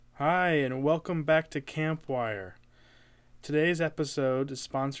Hi, and welcome back to Campwire. Today's episode is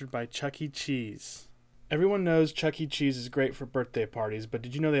sponsored by Chuck E. Cheese. Everyone knows Chuck E. Cheese is great for birthday parties, but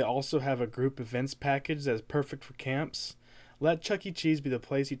did you know they also have a group events package that's perfect for camps? Let Chuck E. Cheese be the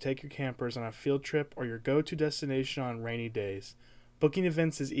place you take your campers on a field trip or your go-to destination on rainy days. Booking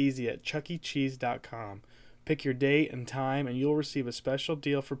events is easy at chuckecheese.com. Pick your date and time, and you'll receive a special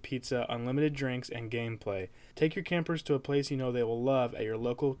deal for pizza, unlimited drinks, and gameplay. Take your campers to a place you know they will love at your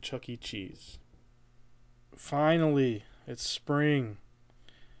local Chuck E. Cheese. Finally, it's spring.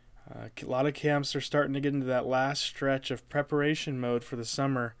 A lot of camps are starting to get into that last stretch of preparation mode for the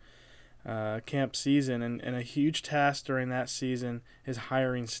summer camp season, and a huge task during that season is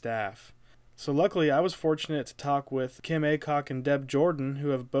hiring staff. So luckily, I was fortunate to talk with Kim Aycock and Deb Jordan, who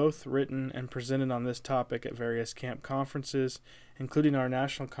have both written and presented on this topic at various camp conferences, including our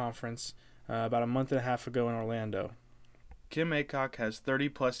national conference about a month and a half ago in Orlando. Kim Aycock has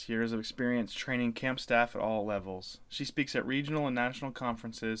 30-plus years of experience training camp staff at all levels. She speaks at regional and national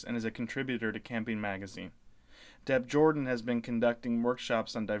conferences and is a contributor to Camping Magazine. Deb Jordan has been conducting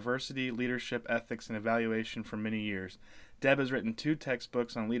workshops on diversity, leadership, ethics, and evaluation for many years. Deb has written 2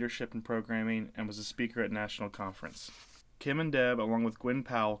 textbooks on leadership and programming and was a speaker at national conference. Kim and Deb, along with Gwen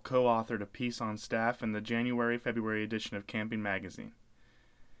Powell, co-authored a piece on staff in the January-February edition of Camping Magazine.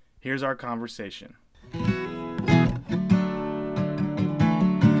 Here's our conversation.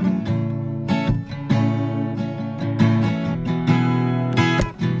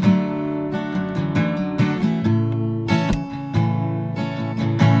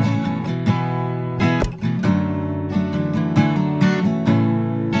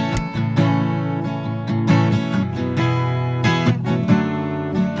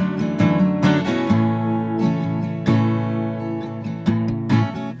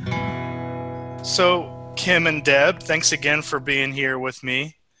 So, Kim and Deb, thanks again for being here with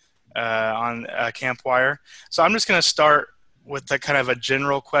me on Campwire. So I'm just going to start with a kind of a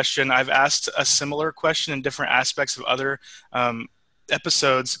general question. I've asked a similar question in different aspects of other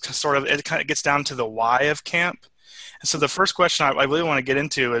episodes. It kind of gets down to the why of camp. And so the first question I really want to get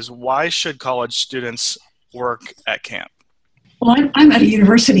into is, why should college students work at camp? Well, I'm at a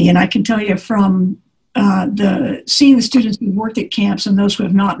university, and I can tell you from seeing the students who worked at camps and those who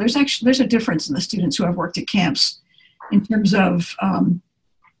have not, there's a difference in the students who have worked at camps in terms of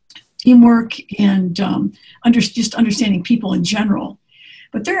teamwork and just understanding people in general.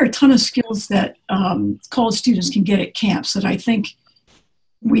 But there are a ton of skills that college students can get at camps that I think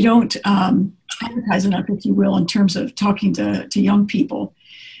we don't advertise enough, if you will, in terms of talking to young people.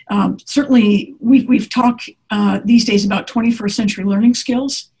 Certainly, we've talked these days about 21st century learning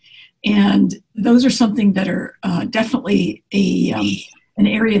skills. And those are something that are definitely an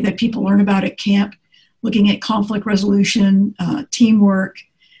area that people learn about at camp, looking at conflict resolution, teamwork,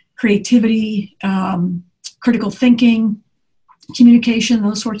 creativity, critical thinking, communication,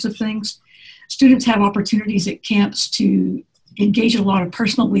 those sorts of things. Students have opportunities at camps to engage in a lot of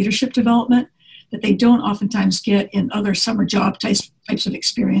personal leadership development that they don't oftentimes get in other summer job types of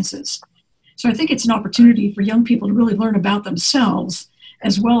experiences. So I think it's an opportunity for young people to really learn about themselves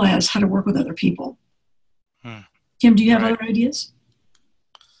as well as how to work with other people. Kim, do you have other ideas?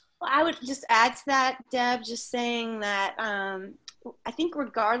 Well, I would just add to that, Deb, just saying that I think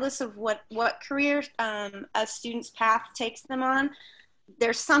regardless of what career a student's path takes them on,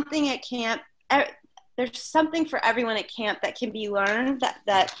 there's something at camp, there's something for everyone at camp that can be learned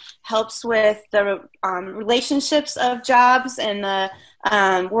that helps with the relationships of jobs and the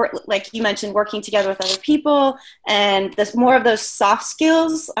work, like you mentioned, working together with other people, and there's more of those soft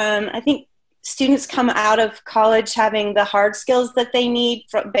skills. I think students come out of college having the hard skills that they need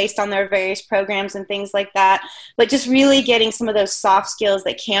based on their various programs and things like that, but just really getting some of those soft skills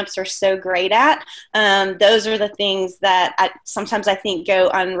that camps are so great at. Those are the things that sometimes I think go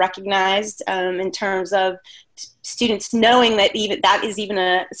unrecognized in terms of students knowing that that is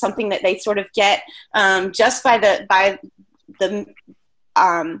something that they sort of get just by the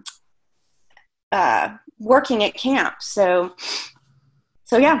working at camp. So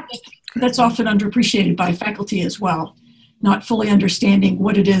yeah. That's often underappreciated by faculty as well, not fully understanding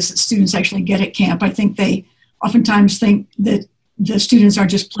what it is that students actually get at camp. I think they oftentimes think that the students are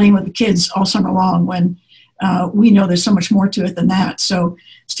just playing with the kids all summer long when we know there's so much more to it than that. So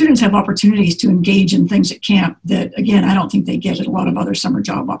students have opportunities to engage in things at camp that, again, I don't think they get at a lot of other summer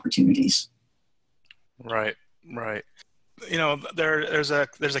job opportunities. Right. You know, there's a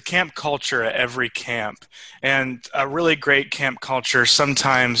camp culture at every camp, and a really great camp culture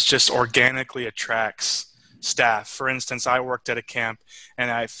sometimes just organically attracts staff. For instance, I worked at a camp, and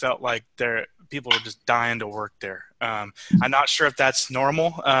I felt like people were just dying to work there. I'm not sure if that's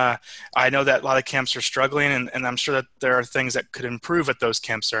normal. I know that a lot of camps are struggling, and I'm sure that there are things that could improve at those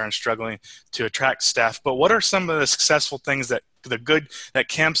camps that are struggling to attract staff. But what are some of the successful things that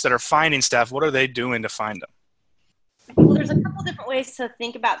camps that are finding staff, what are they doing to find them? Well, there's a couple different ways to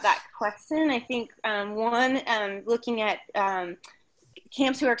think about that question. I think one, looking at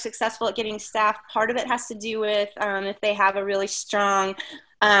camps who are successful at getting staff, part of it has to do with if they have a really strong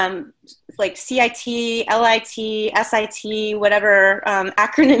like CIT, LIT, SIT, whatever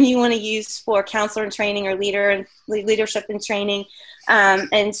acronym you want to use for counselor in training or leadership in training.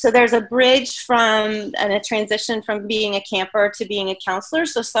 And so there's a bridge and a transition from being a camper to being a counselor.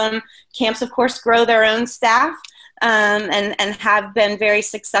 So some camps, of course, grow their own staff and have been very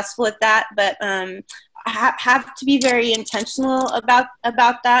successful at that, but have to be very intentional about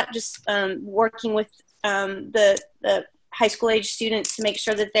that, just working with the high school age students to make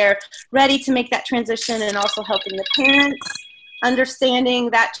sure that they're ready to make that transition, and also helping the parents understanding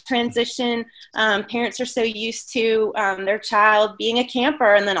that transition. Parents are so used to their child being a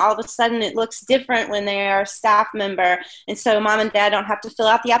camper, and then all of a sudden it looks different when they are a staff member. And so mom and dad don't have to fill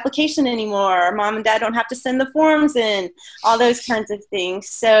out the application anymore, or mom and dad don't have to send the forms in, all those kinds of things.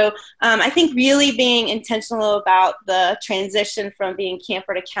 So I think really being intentional about the transition from being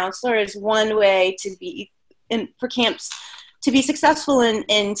camper to counselor is one way to be for camps to be successful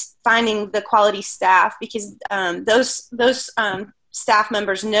in finding the quality staff, because those staff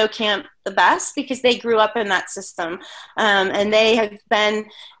members know camp the best because they grew up in that system, and they have been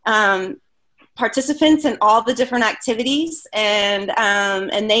participants in all the different activities, and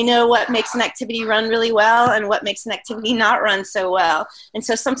they know what makes an activity run really well and what makes an activity not run so well. And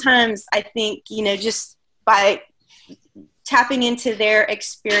so sometimes I think, just by tapping into their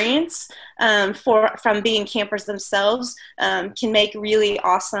experience from being campers themselves can make really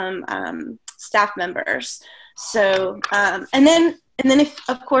awesome staff members. So, and then if,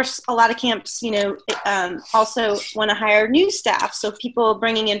 of course, a lot of camps, also want to hire new staff. So people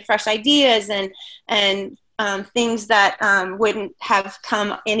bringing in fresh ideas and things that wouldn't have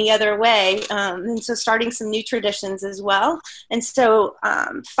come any other way. And so starting some new traditions as well. And so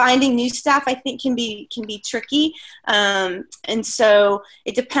finding new staff, I think, can be tricky. And so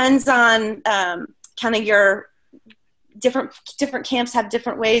it depends on kind of your different camps have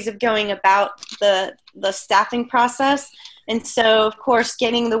different ways of going about the staffing process. And so, of course,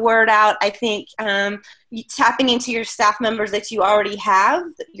 getting the word out, I think tapping into your staff members that you already have,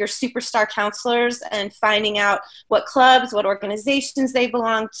 your superstar counselors, and finding out what clubs, what organizations they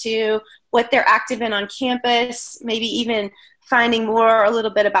belong to, what they're active in on campus, maybe even finding a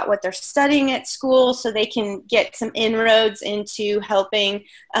little bit about what they're studying at school so they can get some inroads into helping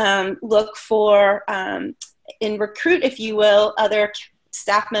look for and recruit, if you will, other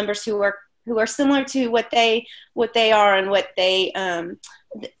staff members who are similar to what they are, and what they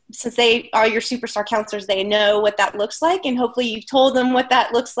since they are your superstar counselors, they know what that looks like, and hopefully you've told them what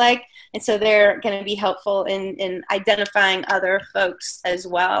that looks like, and so they're going to be helpful in identifying other folks as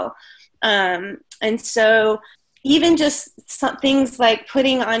well. And so even just some things like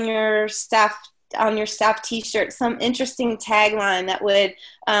putting on your staff t-shirt some interesting tagline that would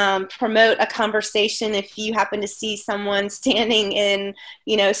promote a conversation. If you happen to see someone standing in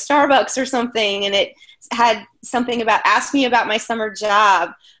Starbucks or something, and it had something about "ask me about my summer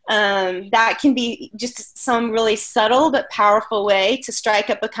job," that can be just some really subtle but powerful way to strike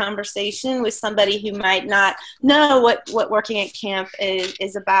up a conversation with somebody who might not know what working at camp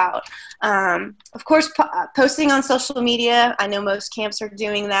is about. Of course, posting on social media, I know most camps are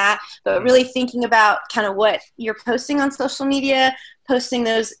doing that, but really thinking about kind of what you're posting on social media, posting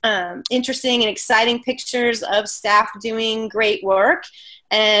those interesting and exciting pictures of staff doing great work,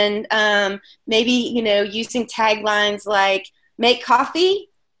 and maybe using taglines like "make coffee"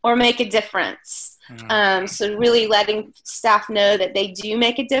 or "make a difference." So really letting staff know that they do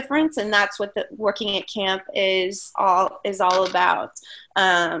make a difference, and that's what the working at camp is all about.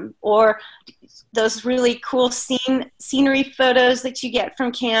 Or those really cool scenery photos that you get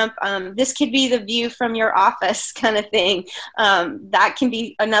from camp. This could be the view from your office kind of thing. That can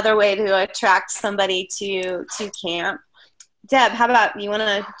be another way to attract somebody to camp. Deb, how about you want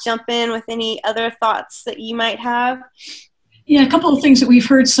to jump in with any other thoughts that you might have? Yeah, a couple of things that we've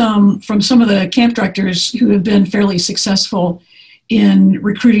heard from some of the camp directors who have been fairly successful in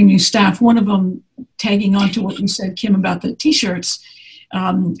recruiting new staff. One of them, tagging on to what you said, Kim, about the T-shirts.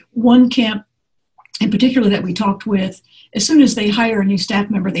 One camp in particular that we talked with, as soon as they hire a new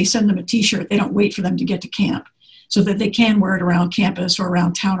staff member, they send them a T-shirt. They don't wait for them to get to camp, so that they can wear it around campus or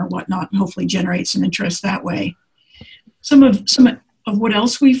around town or whatnot, and hopefully generate some interest that way. Some of what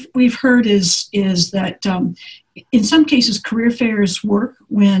else we've heard is that In some cases, career fairs work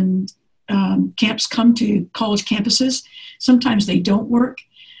when camps come to college campuses. Sometimes they don't work.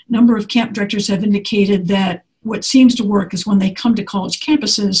 A number of camp directors have indicated that what seems to work is when they come to college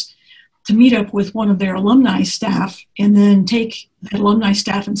campuses to meet up with one of their alumni staff and then take that alumni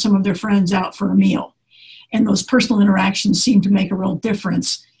staff and some of their friends out for a meal. And those personal interactions seem to make a real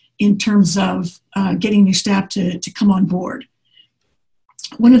difference in terms of getting new staff to come on board.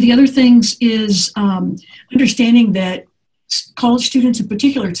 One of the other things is understanding that college students in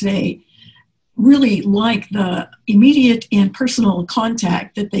particular today really like the immediate and personal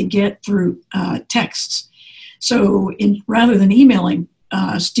contact that they get through texts. So rather than emailing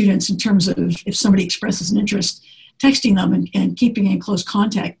students in terms of if somebody expresses an interest, texting them and keeping in close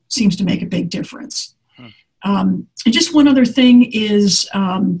contact seems to make a big difference. And just one other thing is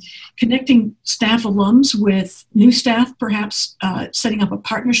connecting staff alums with new staff, perhaps setting up a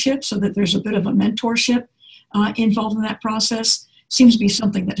partnership so that there's a bit of a mentorship involved in that process seems to be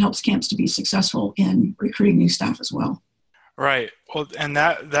something that helps camps to be successful in recruiting new staff as well. Right. Well, and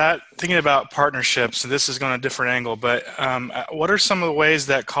that thinking about partnerships, so this is going a different angle, but what are some of the ways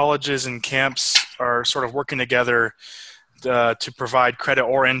that colleges and camps are sort of working together to provide credit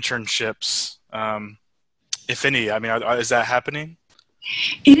or internships, if any? I mean, is that happening?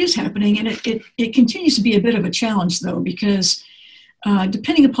 It is happening, and it continues to be a bit of a challenge, though, because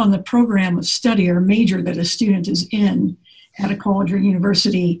depending upon the program of study or major that a student is in at a college or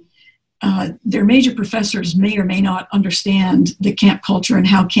university, their major professors may or may not understand the camp culture and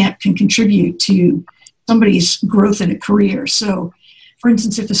how camp can contribute to somebody's growth in a career. So, for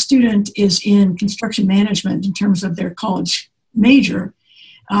instance, if a student is in construction management in terms of their college major,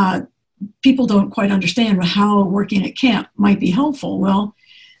 people don't quite understand how working at camp might be helpful. Well,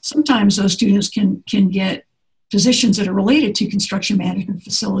 sometimes those students can get positions that are related to construction management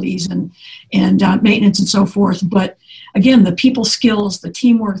facilities and maintenance and so forth. But again, the people skills, the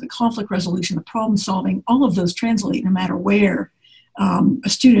teamwork, the conflict resolution, the problem solving, all of those translate no matter where a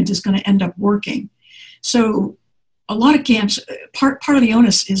student is going to end up working. So a lot of camps, part of the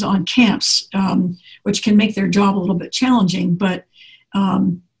onus is on camps, which can make their job a little bit challenging, but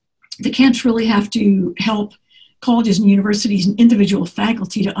the camps really have to help colleges and universities and individual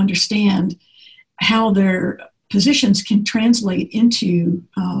faculty to understand how their positions can translate into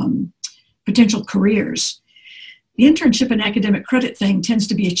potential careers. The internship and academic credit thing tends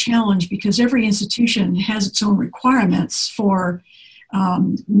to be a challenge because every institution has its own requirements for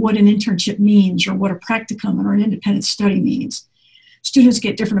what an internship means or what a practicum or an independent study means. Students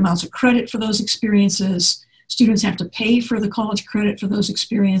get different amounts of credit for those experiences. Students have to pay for the college credit for those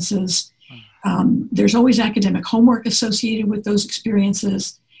experiences. There's always academic homework associated with those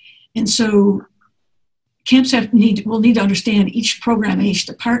experiences. And so camps will need to understand each program and each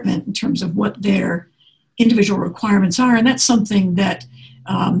department in terms of what their individual requirements are. And that's something that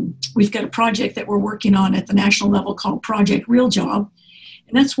we've got a project that we're working on at the national level called Project Real Job.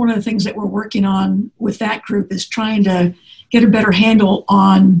 And that's one of the things that we're working on with that group is trying to get a better handle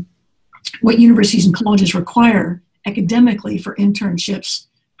on what universities and colleges require academically for internships,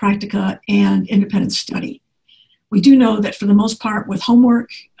 practica, and independent study. We do know that for the most part with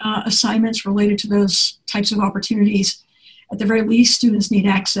homework assignments related to those types of opportunities, at the very least, students need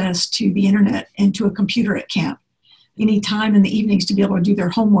access to the internet and to a computer at camp. They need time in the evenings to be able to do their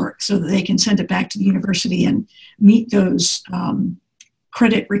homework so that they can send it back to the university and meet those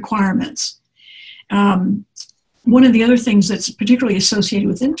credit requirements. One of the other things that's particularly associated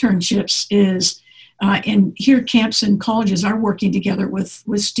with internships is, and here camps and colleges are working together with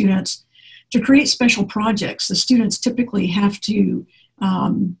students to create special projects. The students typically have to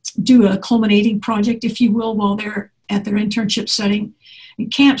do a culminating project, if you will, while they're at their internship setting.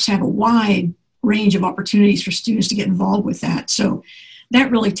 And camps have a wide range of opportunities for students to get involved with that. So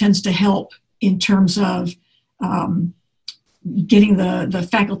that really tends to help in terms of getting the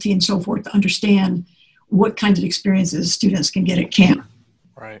faculty and so forth to understand what kinds of experiences students can get at camp.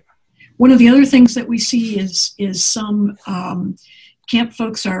 Right. One of the other things that we see is some camp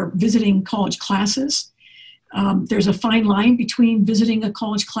folks are visiting college classes. There's a fine line between visiting a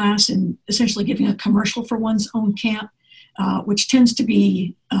college class and essentially giving a commercial for one's own camp, which tends to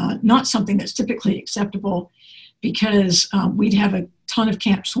be not something that's typically acceptable because we'd have a ton of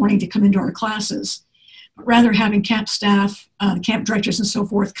camps wanting to come into our classes, but rather having camp staff, camp directors and so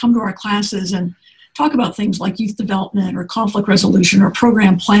forth come to our classes and talk about things like youth development or conflict resolution or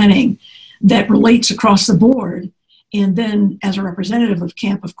program planning that relates across the board. And then as a representative of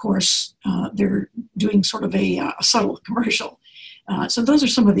camp, of course, they're doing sort of a subtle commercial. So those are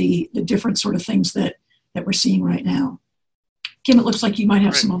some of the different sort of things that we're seeing right now. Kim, it looks like you might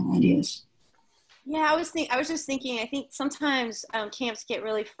have some other ideas. Yeah, I was just thinking. I think sometimes camps get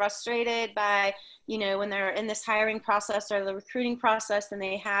really frustrated by, when they're in this hiring process or the recruiting process, and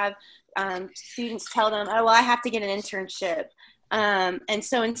they have students tell them, "Oh, well, I have to get an internship." And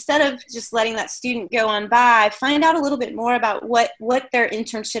so instead of just letting that student go on by, find out a little bit more about what their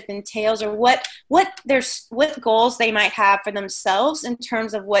internship entails, or what goals they might have for themselves in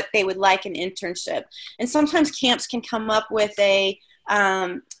terms of what they would like an internship. And sometimes camps can come up with a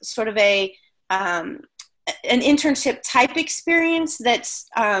sort of an internship type experience that's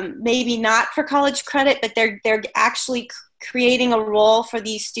maybe not for college credit, but they're actually creating a role for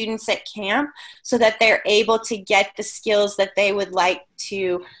these students at camp so that they're able to get the skills that they would like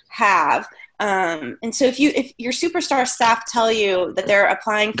to have. And so if your superstar staff tell you that they're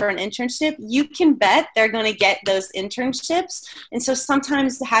applying for an internship, you can bet they're going to get those internships. And so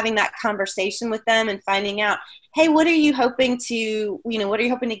sometimes having that conversation with them and finding out, hey, what are you hoping to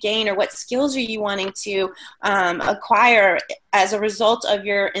gain, or what skills are you wanting to acquire as a result of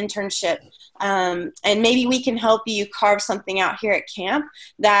your internship? And maybe we can help you carve something out here at camp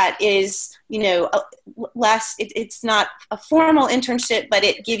that is, less, it's not a formal internship, but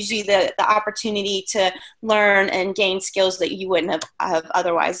it gives you the opportunity to learn and gain skills that you wouldn't have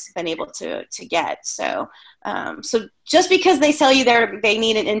otherwise been able to get. So just because they tell you they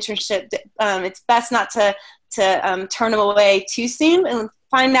need an internship, it's best not to turn them away too soon, and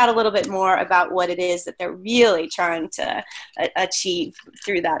find out a little bit more about what it is that they're really trying to achieve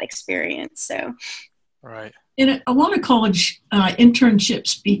through that experience. So, right. In a lot of college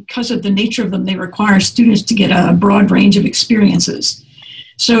internships, because of the nature of them, they require students to get a broad range of experiences.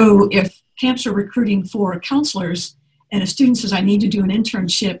 So if camps are recruiting for counselors and a student says, I need to do an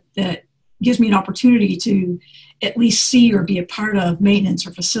internship that gives me an opportunity to at least see or be a part of maintenance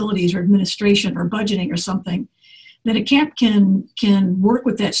or facilities or administration or budgeting or something, then a camp can work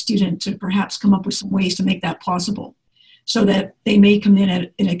with that student to perhaps come up with some ways to make that possible, so that they may come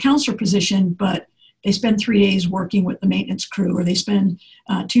in a counselor position, but they spend 3 days working with the maintenance crew, or they spend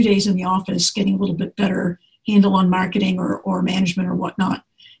 2 days in the office getting a little bit better handle on marketing or management or whatnot.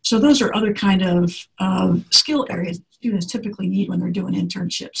 So those are other kind of skill areas that students typically need when they're doing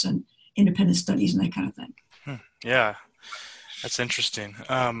internships and independent studies and that kind of thing. Yeah, that's interesting.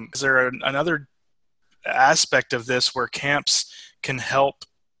 Is there another aspect of this where camps can help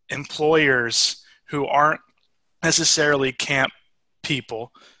employers who aren't necessarily camp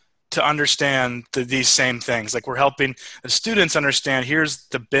people to understand these same things? Like, we're helping the students understand, here's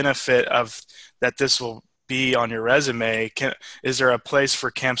the benefit of that this will be on your resume. Is there a place for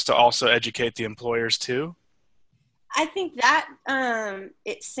camps to also educate the employers too? I think that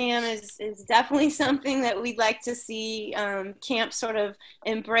Sam, is definitely something that we'd like to see camp sort of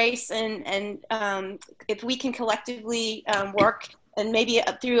embrace, and if we can collectively work, and maybe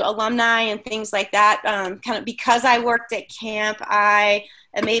through alumni and things like that, kind of because I worked at camp, I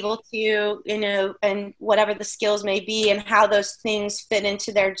am able to, and whatever the skills may be and how those things fit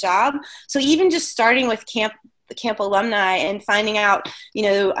into their job. So even just starting with the camp alumni and finding out,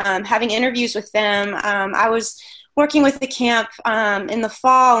 having interviews with them. I was working with the camp in the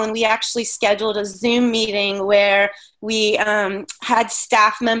fall, and we actually scheduled a Zoom meeting where we had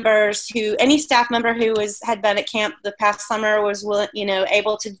staff members any staff member who had been at camp the past summer was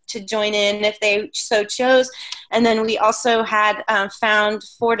able to join in if they so chose. And then we also had found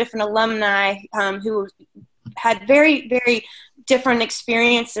 4 different alumni who had very, very different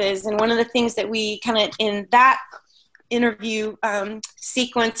experiences. And one of the things that we kind of in that interview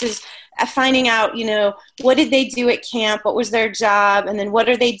sequence is finding out, what did they do at camp? What was their job? And then what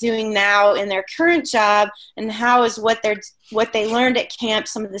are they doing now in their current job? And how is what they learned at camp,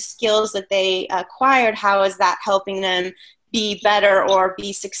 some of the skills that they acquired, how is that helping them be better or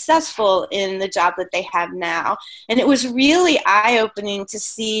be successful in the job that they have now? And it was really eye-opening to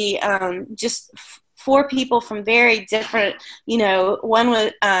see just 4 people from very different,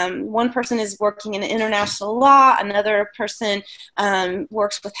 one person is working in international law, another person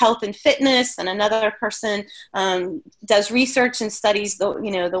works with health and fitness, and another person does research and studies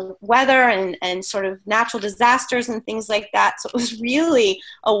the weather and sort of natural disasters and things like that. So it was really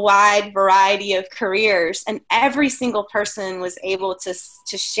a wide variety of careers, and every single person was able to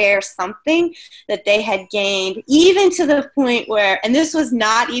share something that they had gained, even to the point where, and this was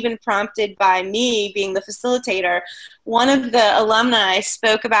not even prompted by me being the facilitator, one of the alumni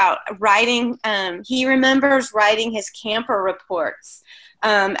spoke about writing, he remembers writing his camper reports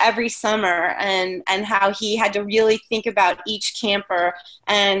every summer, and how he had to really think about each camper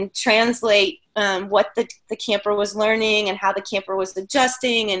and translate what the camper was learning and how the camper was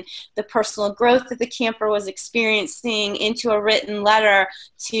adjusting and the personal growth that the camper was experiencing into a written letter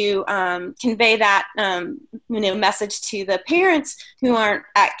to convey that message to the parents who aren't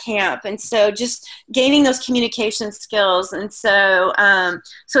at camp. And so just gaining those communication skills. And so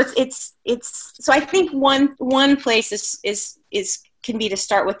so I think one place is can be to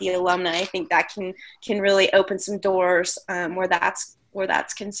start with the alumni. I think that can really open some doors where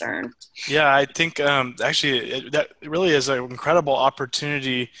that's concerned. Yeah, I think actually that really is an incredible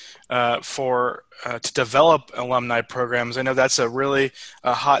opportunity to develop alumni programs. I know that's a really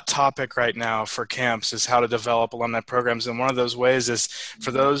hot topic right now for camps, is how to develop alumni programs. And one of those ways is for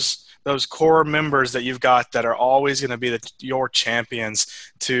those core members that you've got that are always going to be your champions,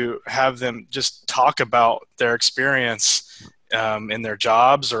 to have them just talk about their experience in their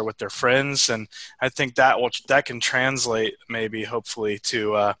jobs or with their friends. And I think that can translate maybe hopefully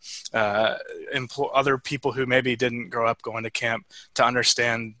to other people who maybe didn't grow up going to camp, to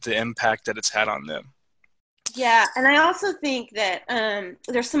understand the impact that it's had on them. Yeah, and I also think that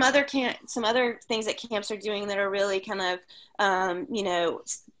there's some other things that camps are doing that are really kind of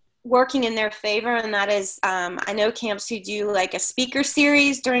working in their favor, and that is I know camps who do like a speaker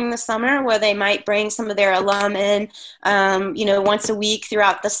series during the summer where they might bring some of their alum in once a week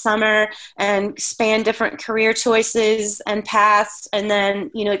throughout the summer and span different career choices and paths, and then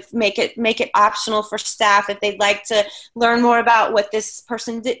make it optional for staff if they'd like to learn more about what this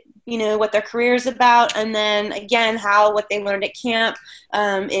person did, what their career is about, and then again how what they learned at camp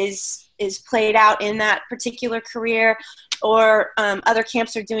is played out in that particular career. Or other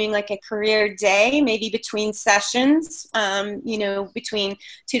camps are doing like a career day, maybe between sessions, between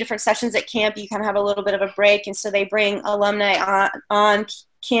two different sessions at camp, you kind of have a little bit of a break. And so they bring alumni on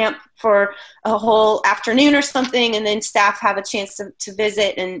camp for a whole afternoon or something, and then staff have a chance to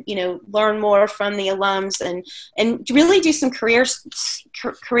visit and learn more from the alums and really do some career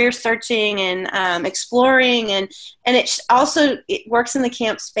searching and exploring, and it works in the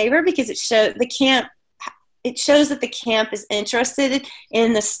camp's favor because it shows that the camp is interested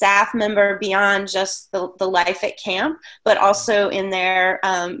in the staff member beyond just the life at camp, but also in their,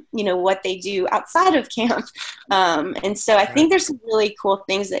 what they do outside of camp. And so I think there's some really cool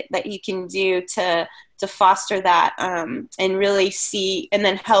things that you can do to foster that and really see, and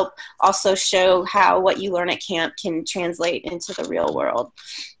then help also show how what you learn at camp can translate into the real world.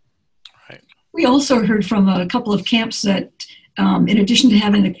 Right. We also heard from a couple of camps that in addition to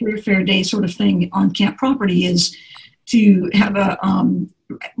having the career fair day sort of thing on camp property, is to have a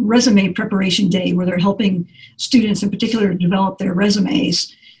resume preparation day where they're helping students in particular develop their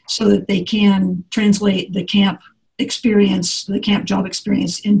resumes so that they can translate the camp experience, the camp job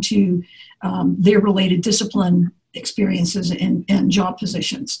experience, into their related discipline experiences and job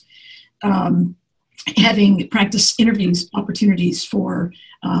positions. Having practice interviews opportunities for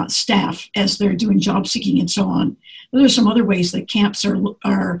staff as they're doing job seeking and so on. Those are some other ways that camps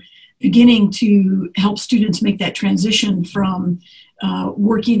are beginning to help students make that transition from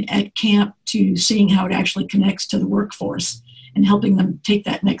working at camp to seeing how it actually connects to the workforce and helping them take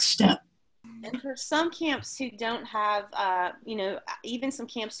that next step. And for some camps who don't have, even some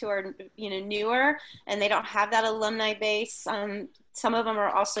camps who are, newer and they don't have that alumni base, some of them are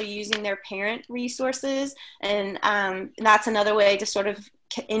also using their parent resources. And that's another way to sort of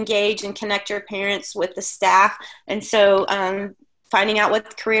engage and connect your parents with the staff. And so finding out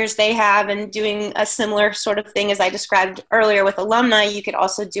what careers they have and doing a similar sort of thing as I described earlier with alumni, you could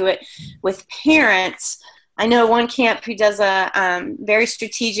also do it with parents. I know one camp who does a very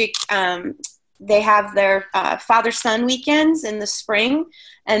strategic, they have their father-son weekends in the spring,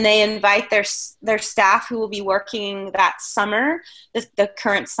 and they invite their staff who will be working that summer, the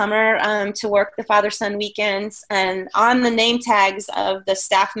current summer, to work the father-son weekends. And on the name tags of the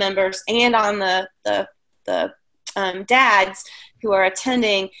staff members and on the dads who are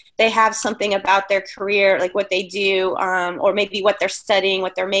attending, they have something about their career, like what they do, or maybe what they're studying,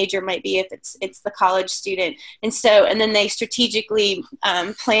 what their major might be if it's the college student. And then they strategically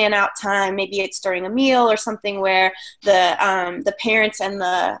plan out time. Maybe it's during a meal or something where the parents and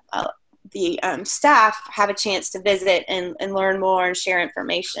the staff have a chance to visit and learn more and share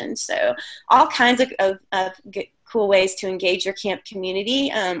information. So all kinds of cool ways to engage your camp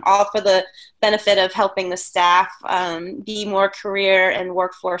community, all for the benefit of helping the staff be more career and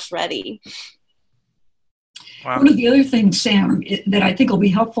workforce ready. Wow. One of the other things, Sam, that I think will be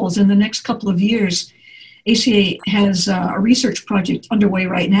helpful is in the next couple of years, ACA has a research project underway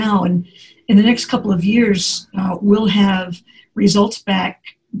right now, and in the next couple of years, we'll have results back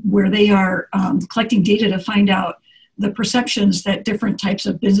where they are collecting data to find out the perceptions that different types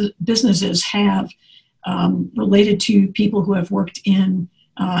of businesses have related to people who have worked in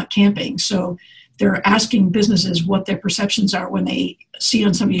camping. So they're asking businesses what their perceptions are when they see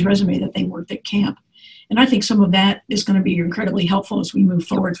on somebody's resume that they worked at camp. And I think some of that is going to be incredibly helpful as we move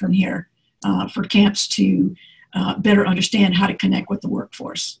forward from here for camps to better understand how to connect with the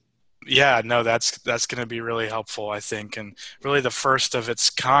workforce. Yeah, no, that's going to be really helpful, I think, and really the first of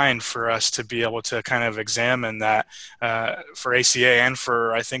its kind for us to be able to kind of examine that for ACA and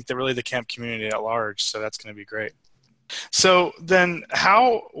for, I think, the camp community at large. So that's going to be great. So then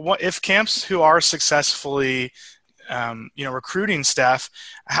what if camps who are successfully recruiting staff,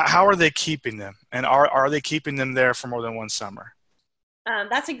 how are they keeping them? And are they keeping them there for more than one summer?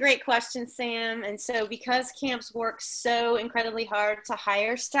 That's a great question, Sam. And so because camps work so incredibly hard to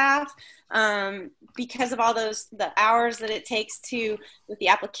hire staff, because of all the hours that it takes with the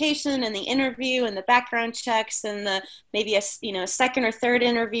application and the interview and the background checks and maybe a second or third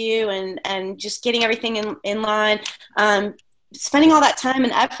interview and just getting everything in line, spending all that time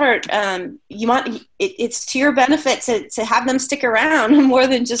and effort, it's to your benefit to have them stick around more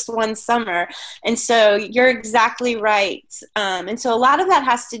than just one summer. And so you're exactly right. And so a lot of that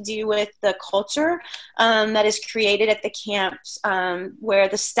has to do with the culture that is created at the camps, where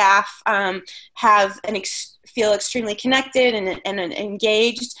the staff feel extremely connected and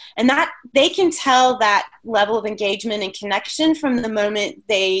engaged, and that they can tell that level of engagement and connection from the moment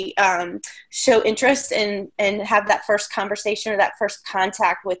they show interest and have that first conversation or that first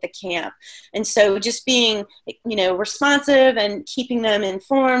contact with the camp. And so just being responsive and keeping them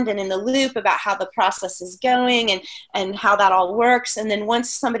informed and in the loop about how the process is going and how that all works. And then once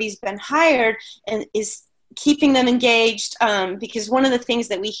somebody's been hired and is keeping them engaged, because one of the things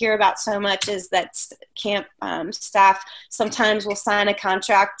that we hear about so much is that camp staff sometimes will sign a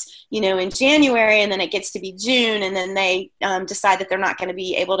contract, in January, and then it gets to be June, and then they decide that they're not going to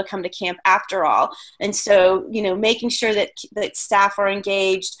be able to come to camp after all. And so, making sure that staff are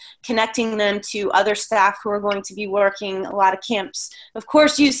engaged, connecting them to other staff who are going to be working. A lot of camps, of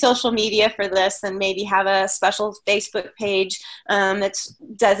course, use social media for this and maybe have a special Facebook page that's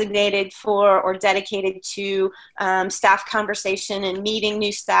designated for or dedicated to staff conversation and meeting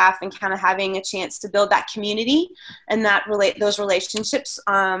new staff and kind of having a chance to build that community and those relationships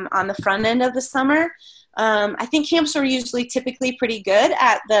on the front end of the summer. I think camps are typically pretty good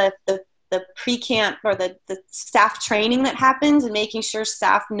at the pre-camp or the staff training that happens and making sure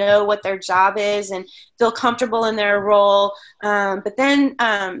staff know what their job is and feel comfortable in their role. But then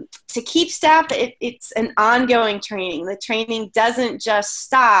to keep staff, it's an ongoing training. The training doesn't just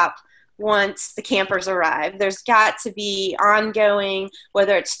stop once the campers arrive. There's got to be ongoing,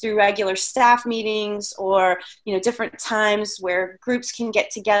 whether it's through regular staff meetings or, different times where groups can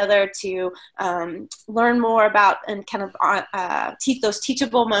get together to learn more about and kind of teach those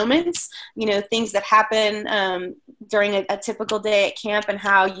teachable moments, things that happen during a typical day at camp and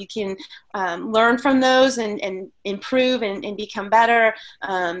how you can learn from those and improve and become better.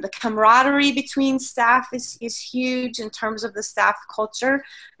 The camaraderie between staff is huge in terms of the staff culture.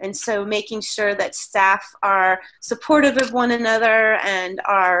 And so making sure that staff are supportive of one another and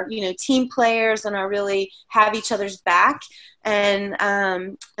are, team players and are really have each other's back. And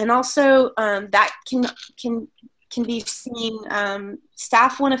also that can be seen,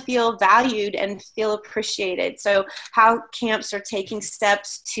 staff want to feel valued and feel appreciated. So how camps are taking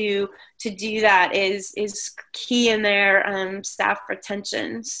steps to do that is key in their staff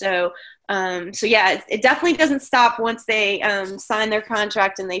retention. So yeah, it definitely doesn't stop once they sign their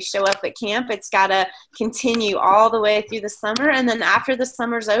contract and they show up at camp. It's got to continue all the way through the summer. And then after the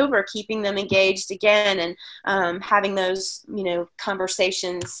summer's over, keeping them engaged again and having those,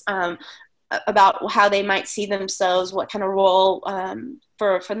 conversations about how they might see themselves, what kind of role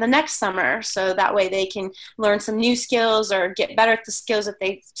for the next summer. So that way they can learn some new skills or get better at the skills that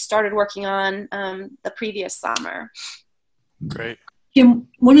they started working on the previous summer. Great. Kim,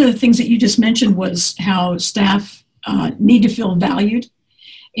 one of the things that you just mentioned was how staff need to feel valued.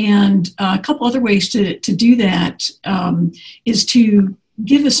 And a couple other ways to do that is to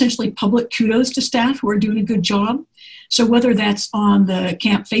give essentially public kudos to staff who are doing a good job. So whether that's on the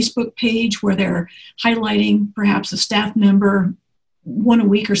camp Facebook page where they're highlighting perhaps a staff member one a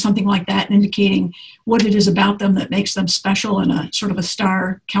week or something like that and indicating what it is about them that makes them special and a sort of a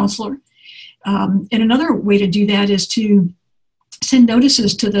star counselor. And another way to do that is to send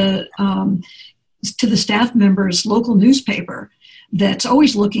notices to the staff members' local newspaper that's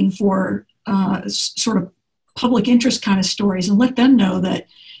always looking for sort of public interest kind of stories and let them know that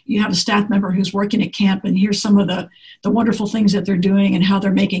you have a staff member who's working at camp and hear some of the wonderful things that they're doing and how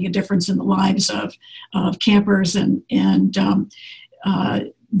they're making a difference in the lives of campers, and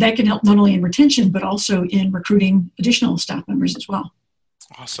that can help not only in retention but also in recruiting additional staff members as well.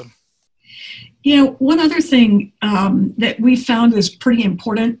 Awesome. One other thing that we found is pretty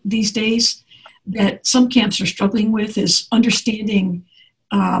important these days that some camps are struggling with is understanding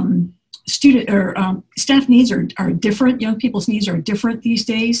student or staff needs are different. Young people's needs are different these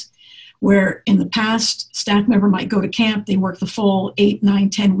days, where in the past, staff member might go to camp, they work the full 8, 9,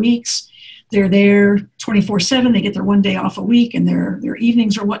 10 weeks. They're there 24/7. They get their one day off a week and their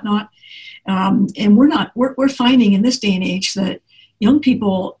evenings or whatnot. And we're finding in this day and age that young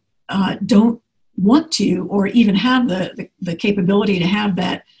people don't want to or even have the capability to have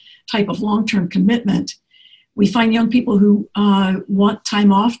that type of long-term commitment. We find young people who want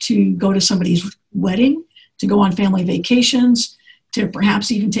time off to go to somebody's wedding, to go on family vacations, to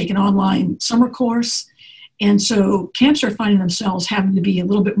perhaps even take an online summer course. And so camps are finding themselves having to be a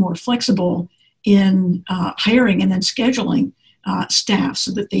little bit more flexible in hiring and then scheduling staff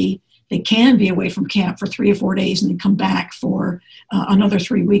so that they can be away from camp for 3 or 4 days and then come back for another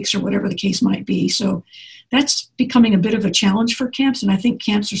 3 weeks or whatever the case might be. So that's becoming a bit of a challenge for camps. And I think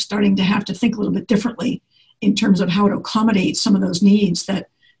camps are starting to have to think a little bit differently in terms of how to accommodate some of those needs that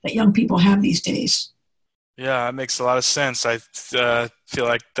young people have these days. Yeah, it makes a lot of sense. I feel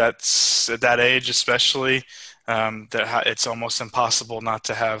like that's at that age especially, that it's almost impossible not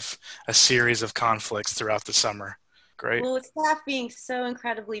to have a series of conflicts throughout the summer. Great. Well, with staff being so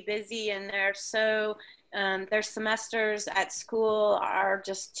incredibly busy and they're so their semesters at school are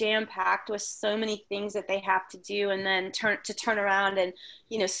just jam-packed with so many things that they have to do, and then turn around and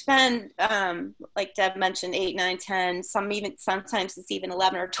spend like Deb mentioned 8, 9, 10, sometimes it's even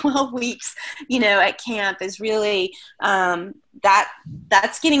 11 or 12 weeks at camp is really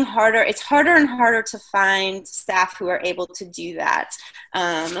that's getting harder. It's harder and harder to find staff who are able to do that,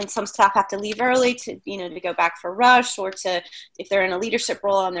 and some staff have to leave early to go back for rush or to if they're in a leadership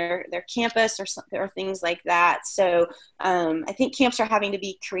role on their campus or things like that. So I think camps are having to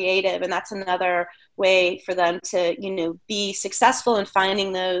be creative, and that's another way for them to be successful in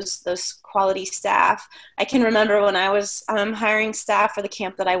finding those quality staff. I can remember when I was hiring staff for the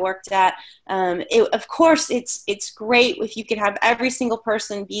camp that I worked at, of course it's great if you can have every single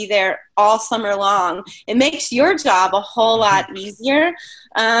person be there all summer long. It makes your job a whole lot easier,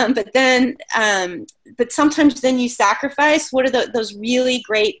 but sometimes then you sacrifice what are those really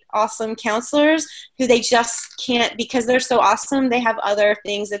great awesome counselors who they just can't, because they're so awesome, they have other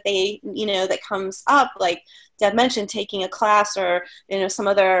things that they that comes up, like Deb mentioned, taking a class or some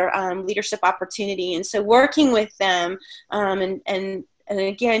other leadership opportunity. And so working with them and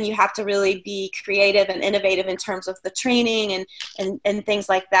again, you have to really be creative and innovative in terms of the training and things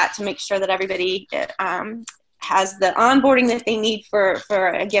like that to make sure that everybody has the onboarding that they need for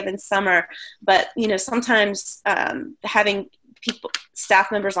a given summer. But sometimes having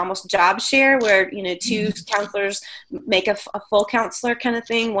staff members almost job share where 2 counselors make a full counselor kind of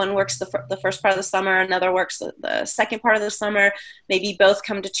thing. One works the first part of the summer, another works the second part of the summer, maybe both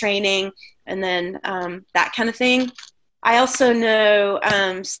come to training, and then that kind of thing. I also know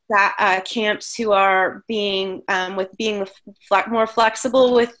camps who are being more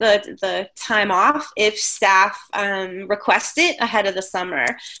flexible with the time off if staff request it ahead of the summer.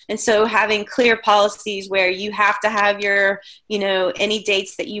 And so having clear policies where you have to have your, any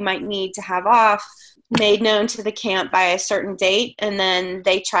dates that you might need to have off made known to the camp by a certain date, and then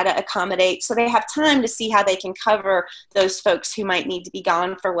they try to accommodate so they have time to see how they can cover those folks who might need to be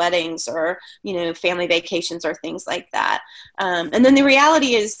gone for weddings or family vacations or things like that. And then the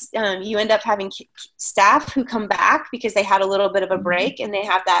reality is you end up having staff who come back because they had a little bit of a break and they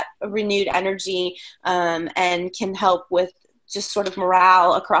have that renewed energy and can help with just sort of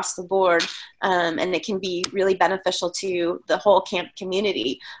morale across the board. And it can be really beneficial to the whole camp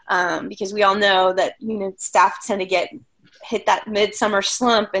community because we all know that, staff tend to hit that midsummer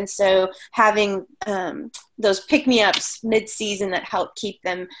slump. And so having those pick-me-ups mid-season that help keep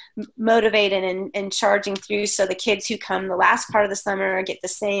them motivated and charging through, so the kids who come the last part of the summer get the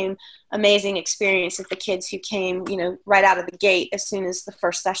same amazing experience as the kids who came, right out of the gate as soon as the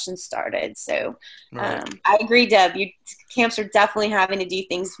first session started. So right. I agree, Deb. Camps are definitely having to do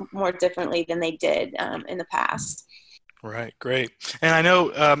things more differently than they did in the past. Right, great. And I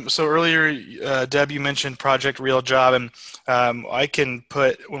know, so earlier, Deb, you mentioned Project Real Job, and I can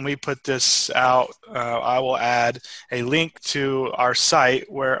when we put this out, I will add a link to our site,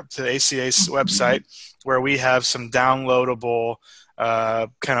 to the ACA's website, where we have some downloadable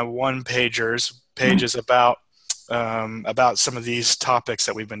kind of pages about about some of these topics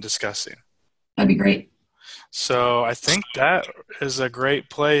that we've been discussing. That'd be great. So I think that is a great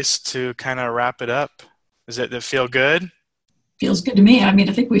place to kind of wrap it up. Does it feel good? Feels good to me. I mean,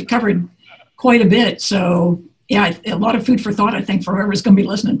 I think we've covered quite a bit. So yeah, a lot of food for thought, I think, for whoever's going to be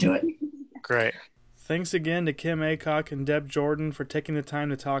listening to it. Great. Thanks again to Kim Aycock and Deb Jordan for taking the time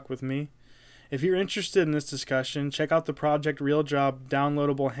to talk with me. If you're interested in this discussion, check out the Project Real Job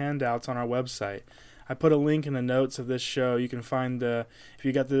downloadable handouts on our website. I put a link in the notes of this show. You can find if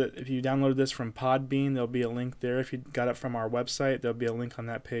you downloaded this from Podbean, there'll be a link there. If you got it from our website, there'll be a link on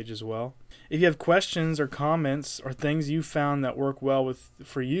that page as well. If you have questions or comments or things you found that work well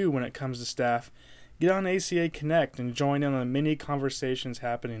for you when it comes to staff, get on ACA Connect and join in on the many conversations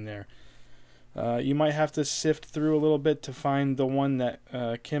happening there. You might have to sift through a little bit to find the one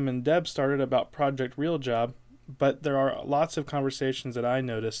that Kim and Deb started about Project Real Job, but there are lots of conversations that I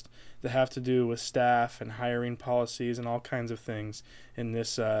noticed that have to do with staff and hiring policies and all kinds of things in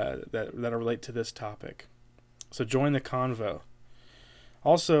this that relate to this topic. So join the convo.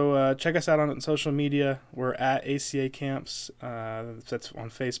 Also, check us out on social media. We're at ACA Camps. That's on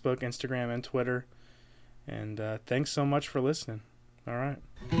Facebook, Instagram, and Twitter. And thanks so much for listening. All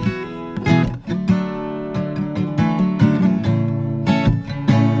right.